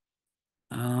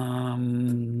 Well,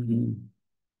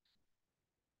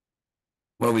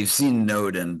 we've seen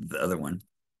node and the other one.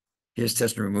 Here's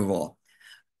test remove all.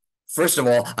 First of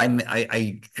all,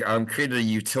 I created a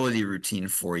utility routine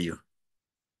for you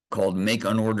called make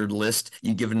unordered list.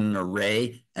 You give it an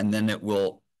array, and then it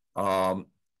will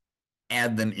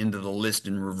add them into the list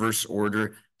in reverse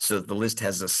order so that the list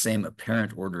has the same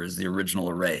apparent order as the original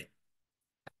array.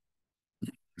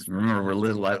 Remember,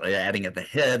 we're adding at the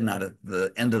head, not at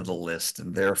the end of the list,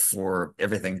 and therefore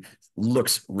everything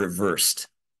looks reversed.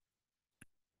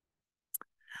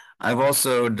 I've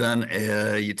also done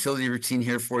a utility routine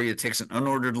here for you. It takes an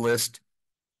unordered list,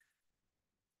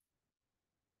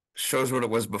 shows what it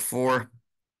was before.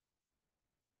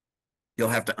 You'll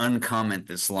have to uncomment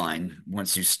this line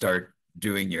once you start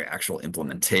doing your actual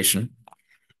implementation.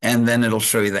 And then it'll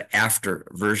show you the after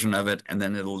version of it, and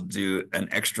then it'll do an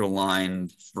extra line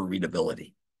for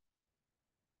readability.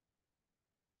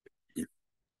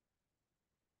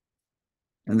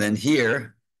 And then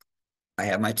here, I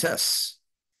have my tests.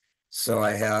 So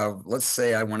I have, let's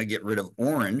say I want to get rid of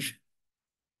orange.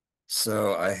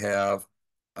 So I have,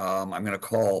 I'm going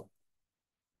to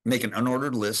make an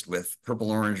unordered list with purple,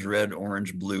 orange, red,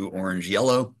 orange, blue, orange,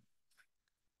 yellow.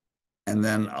 And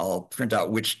then I'll print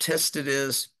out which test it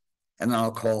is, and then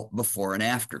I'll call before and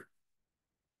after.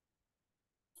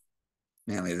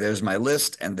 Now, there's my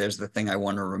list, and there's the thing I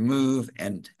want to remove,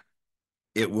 and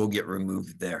it will get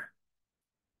removed there.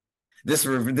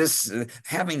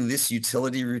 Having this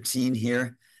utility routine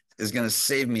here is going to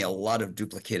save me a lot of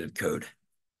duplicated code.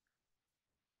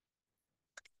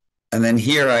 And then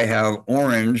here I have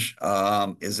orange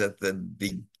is at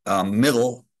the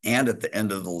middle and at the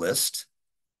end of the list.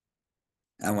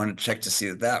 I want to check to see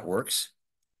that that works.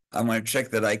 I want to check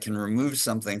that I can remove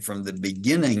something from the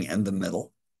beginning and the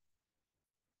middle.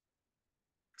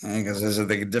 Because those are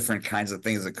the different kinds of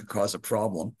things that could cause a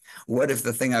problem. What if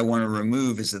the thing I want to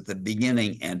remove is at the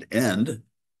beginning and end?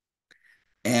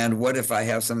 And what if I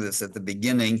have something that's at the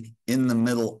beginning, in the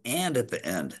middle, and at the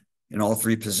end in all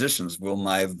three positions? Will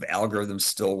my algorithm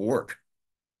still work?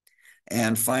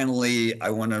 And finally, I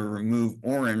want to remove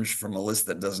orange from a list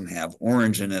that doesn't have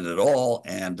orange in it at all.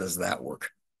 And does that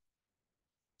work?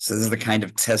 So this is the kind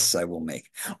of tests I will make.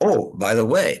 Oh, by the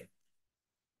way,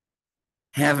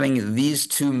 having these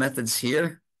two methods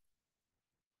here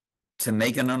to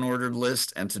make an unordered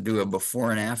list and to do a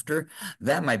before and after,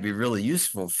 that might be really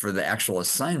useful for the actual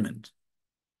assignment.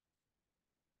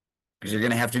 Because you're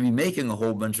going to have to be making a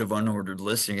whole bunch of unordered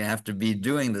lists. You're going to have to be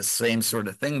doing the same sort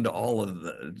of thing to all of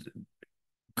the,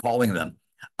 calling them.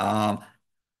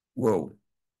 Whoa,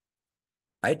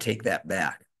 I take that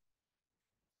back.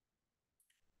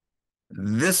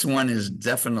 This one is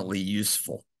definitely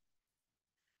useful.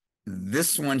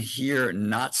 This one here,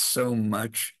 not so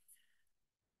much,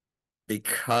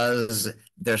 because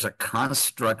there's a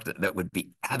construct that would be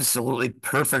absolutely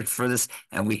perfect for this,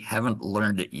 and we haven't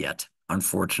learned it yet,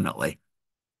 unfortunately.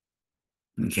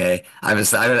 Okay, I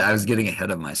was getting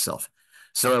ahead of myself.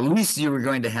 So at least you were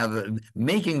going to have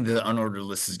making the unordered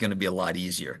list is going to be a lot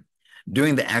easier.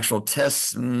 Doing the actual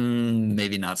tests,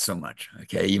 maybe not so much.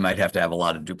 Okay, you might have to have a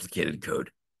lot of duplicated code.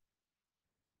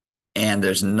 And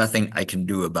there's nothing I can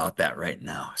do about that right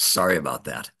now. Sorry about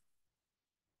that.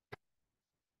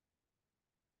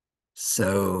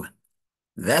 So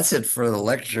that's it for the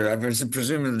lecture. I was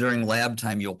presuming during lab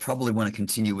time, you'll probably want to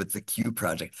continue with the Q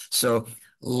project. So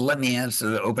let me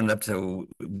open it up to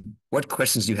what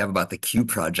questions do you have about the Q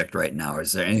project right now?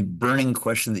 Is there any burning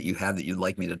question that you have that you'd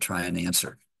like me to try and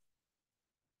answer?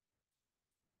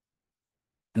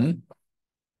 Hmm?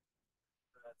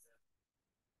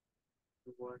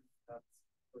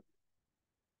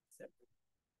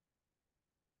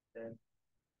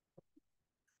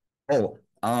 Oh,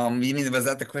 you mean, was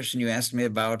that the question you asked me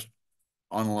about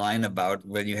online about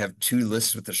when you have two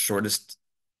lists with the shortest?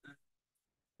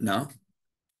 No?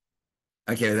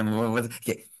 Okay, then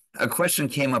okay. A question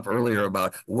came up earlier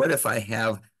about what if I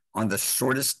have on the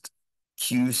shortest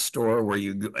queue store where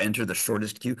you enter the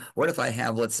shortest queue? What if I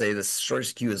have, let's say, the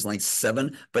shortest queue is length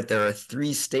 7, but there are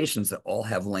 3 stations that all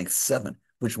have length 7.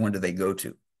 Which one do they go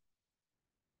to?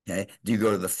 Okay, do you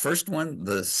go to the first one,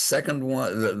 the second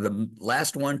one, the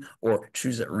last one, or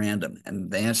choose at random? And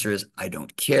the answer is I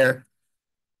don't care.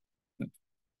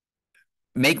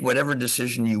 Make whatever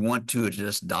decision you want to,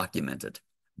 just document it.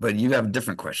 But you have a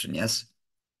different question, yes?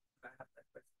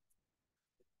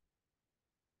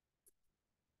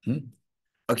 Hmm?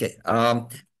 Okay.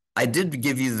 I did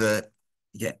give you the,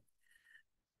 yeah.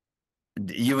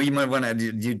 You might want to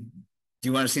do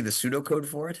you want to see the pseudocode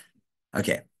for it?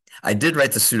 Okay. I did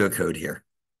write the pseudocode here.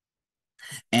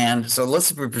 And so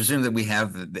let's presume that we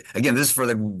have, again, this is for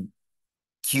the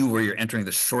queue where you're entering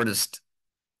the shortest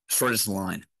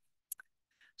line.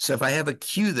 So if I have a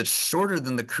queue that's shorter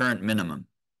than the current minimum,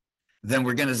 then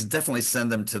we're going to definitely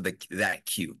send them to that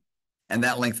queue. And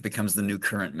that length becomes the new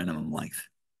current minimum length.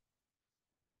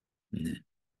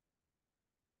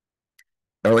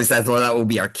 Or at least I thought that will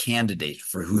be our candidate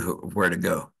for where to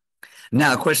go.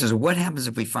 Now, the question is, what happens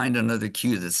if we find another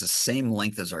queue that's the same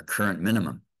length as our current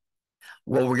minimum?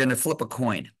 Well, we're going to flip a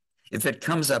coin. If it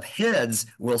comes up heads,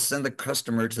 we'll send the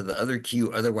customer to the other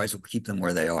queue. Otherwise, we'll keep them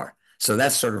where they are. So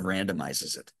that sort of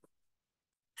randomizes it.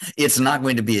 It's not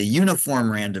going to be a uniform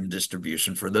random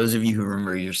distribution. For those of you who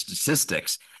remember your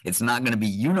statistics, it's not going to be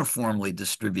uniformly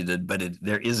distributed, but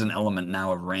there is an element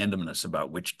now of randomness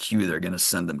about which queue they're going to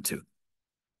send them to.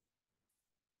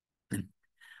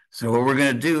 So what we're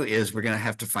going to do is we're going to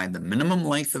have to find the minimum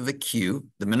length of the queue,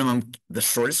 the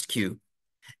shortest queue,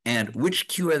 and which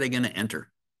queue are they going to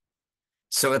enter?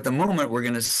 So at the moment, we're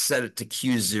going to set it to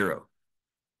Q0,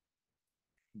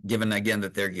 given again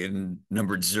that they're getting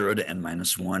numbered 0 to n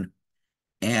minus 1.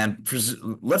 And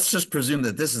let's just presume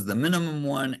that this is the minimum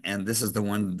one and this is the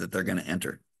one that they're going to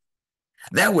enter.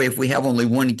 That way, if we have only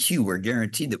one queue, we're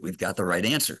guaranteed that we've got the right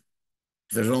answer.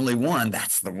 If there's only one,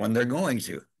 that's the one they're going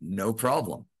to. No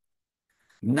problem.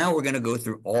 Now we're going to go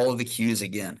through all of the queues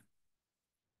again.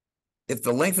 If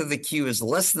the length of the queue is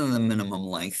less than the minimum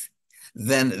length,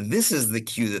 then this is the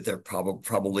queue that they're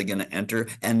probably going to enter.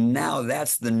 And now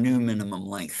that's the new minimum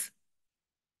length.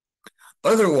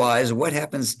 Otherwise, what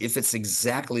happens if it's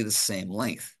exactly the same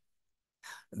length?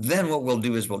 Then what we'll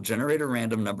do is we'll generate a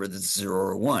random number that's 0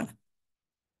 or 1.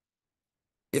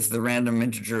 If the random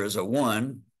integer is a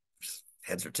 1,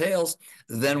 heads or tails,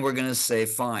 then we're going to say,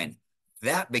 fine,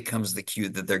 that becomes the queue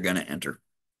that they're going to enter.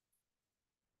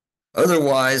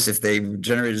 Otherwise, if they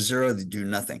generate a 0, they do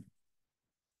nothing.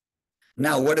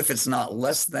 Now, what if it's not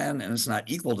less than and it's not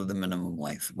equal to the minimum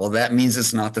length? Well, that means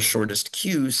it's not the shortest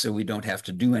queue, so we don't have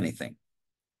to do anything.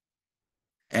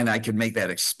 And I could make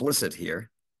that explicit here.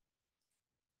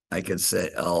 I could say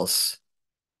else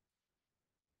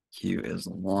queue is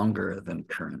longer than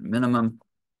current minimum.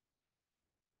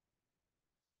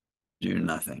 Do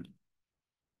nothing.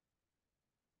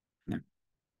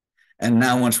 And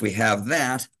now once we have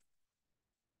that,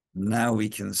 now we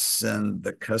can send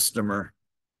the customer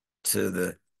to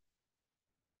the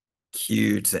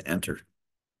queue to enter.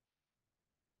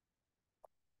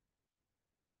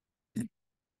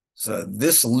 So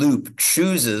this loop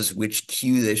chooses which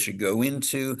queue they should go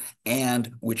into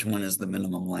and which one is the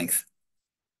minimum length.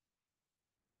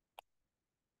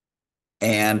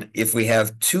 And if we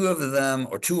have two of them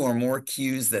or two or more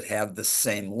queues that have the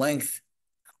same length,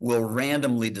 we'll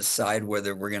randomly decide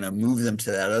whether we're going to move them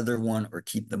to that other one or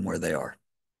keep them where they are.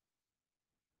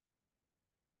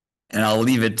 And I'll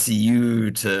leave it to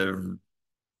you to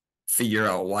figure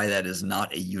out why that is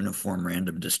not a uniform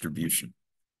random distribution.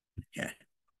 Yeah.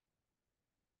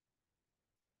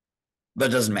 But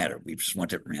it doesn't matter. We just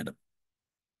want it random.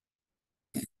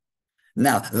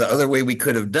 Now, the other way we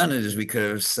could have done it is we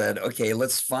could have said, okay,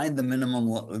 let's find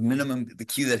the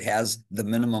queue that has the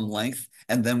minimum length,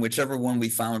 and then whichever one we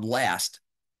found last,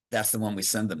 that's the one we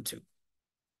send them to.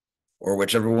 Or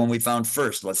whichever one we found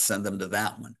first, let's send them to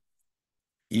that one.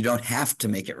 You don't have to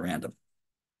make it random.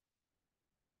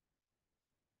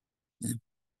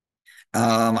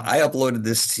 I uploaded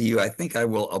this to you. I think I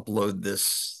will upload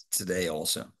this today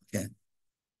also. Okay.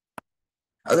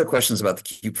 Other questions about the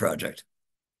Q project?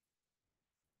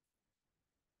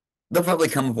 They'll probably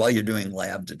come while you're doing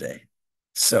lab today.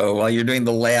 So while you're doing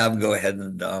the lab, go ahead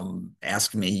and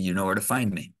ask me. You know where to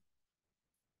find me.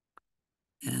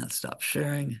 And stop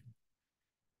sharing.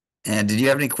 And did you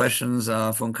have any questions,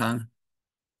 Fung Kang?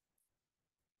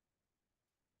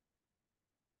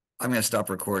 I'm going to stop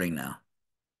recording now.